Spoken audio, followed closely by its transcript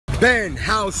Ben,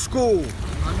 how's school?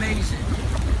 Amazing.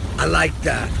 I like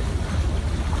that.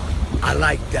 I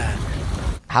like that.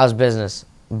 How's business?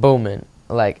 Booming.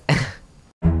 Like.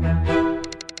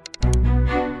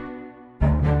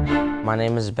 My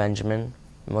name is Benjamin.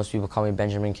 Most people call me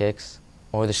Benjamin Kicks,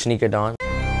 or the Sneaker Don.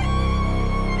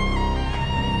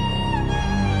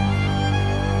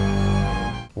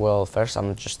 Well, first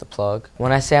I'm just the plug.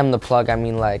 When I say I'm the plug, I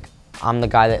mean like I'm the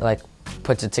guy that like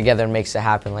puts it together and makes it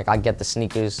happen. Like I get the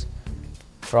sneakers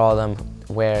for all of them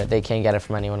where they can't get it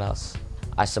from anyone else.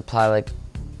 I supply like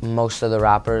most of the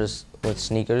rappers with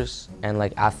sneakers and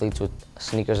like athletes with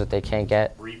sneakers that they can't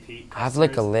get. Repeat customers? I have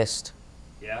like a list.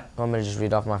 Yeah? You want me to just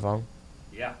read off my phone?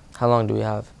 Yeah. How long do we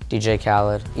have? DJ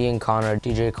Khaled, Ian Connor,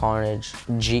 DJ Carnage,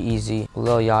 G-Eazy,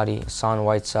 Lil Yachty, Son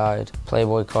Whiteside,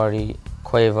 Playboy Carti,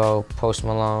 Quavo, Post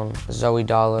Malone, Zoe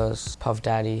Dallas, Puff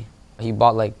Daddy. He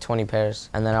bought like 20 pairs,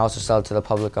 and then I also sell it to the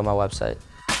public on my website.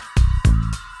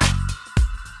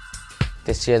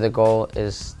 This year the goal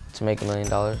is to make $1 million.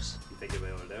 You think you'll be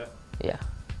able to do it? Yeah.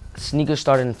 Sneakers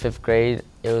started in 5th grade.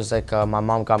 It was like my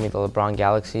mom got me the LeBron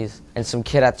Galaxies, and some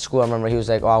kid at school, I remember he was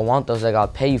like, "Oh, I want those." Like, "I'll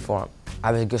pay you for them."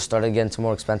 I was just started getting to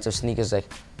more expensive sneakers, like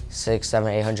 $600,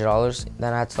 $700, $800.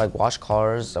 Then I had to like wash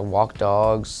cars, walk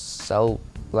dogs, sell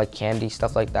like candy,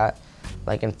 stuff like that.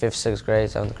 Like in 5th, 6th grade,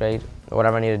 7th grade,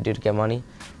 whatever I needed to do to get money.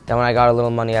 Then when I got a little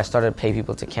money, I started to pay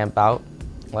people to camp out,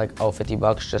 like, oh,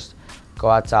 $50, just go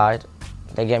outside.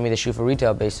 They get me the shoe for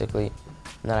retail, basically,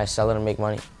 and then I sell it and make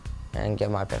money and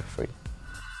get my pair for free.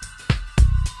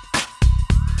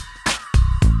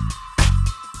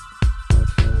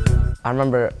 I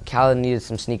remember Khaled needed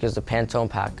some sneakers, the Pantone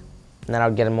pack, and then I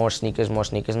would get him more sneakers, and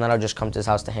then I would just come to his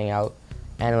house to hang out.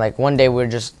 And like one day we were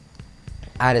just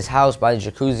at his house by the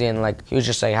jacuzzi, and like he was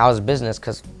just like, "How's business?"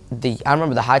 Because I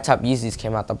remember the high top Yeezys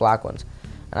came out, the black ones,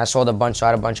 and I sold a bunch, so I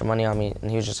had a bunch of money on me,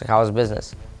 and he was just like, "How's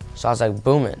business?" So I was like,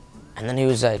 "Booming." And then he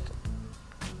was like,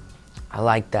 "I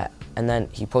like that." And then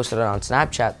he posted it on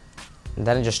Snapchat, and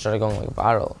then it just started going like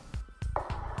viral.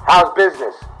 How's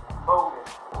business? Booming.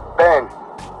 Ben,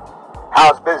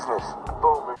 how's business?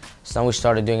 Booming. So then we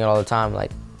started doing it all the time,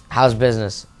 like, "How's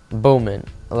business?" Booming.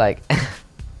 Like.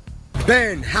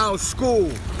 Ben, how's school?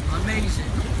 Amazing.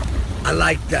 I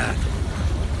like that.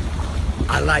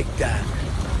 I like that.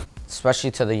 Especially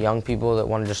to the young people that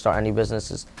want to just start any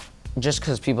businesses. Just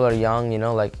because people are young, you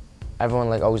know, like, everyone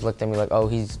like always looked at me like, "Oh,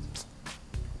 he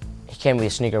can't be a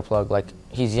sneaker plug, like,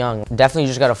 he's young." Definitely you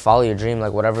just gotta follow your dream,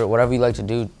 like whatever you like to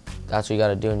do, that's what you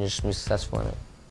gotta do, and you're just be successful in it.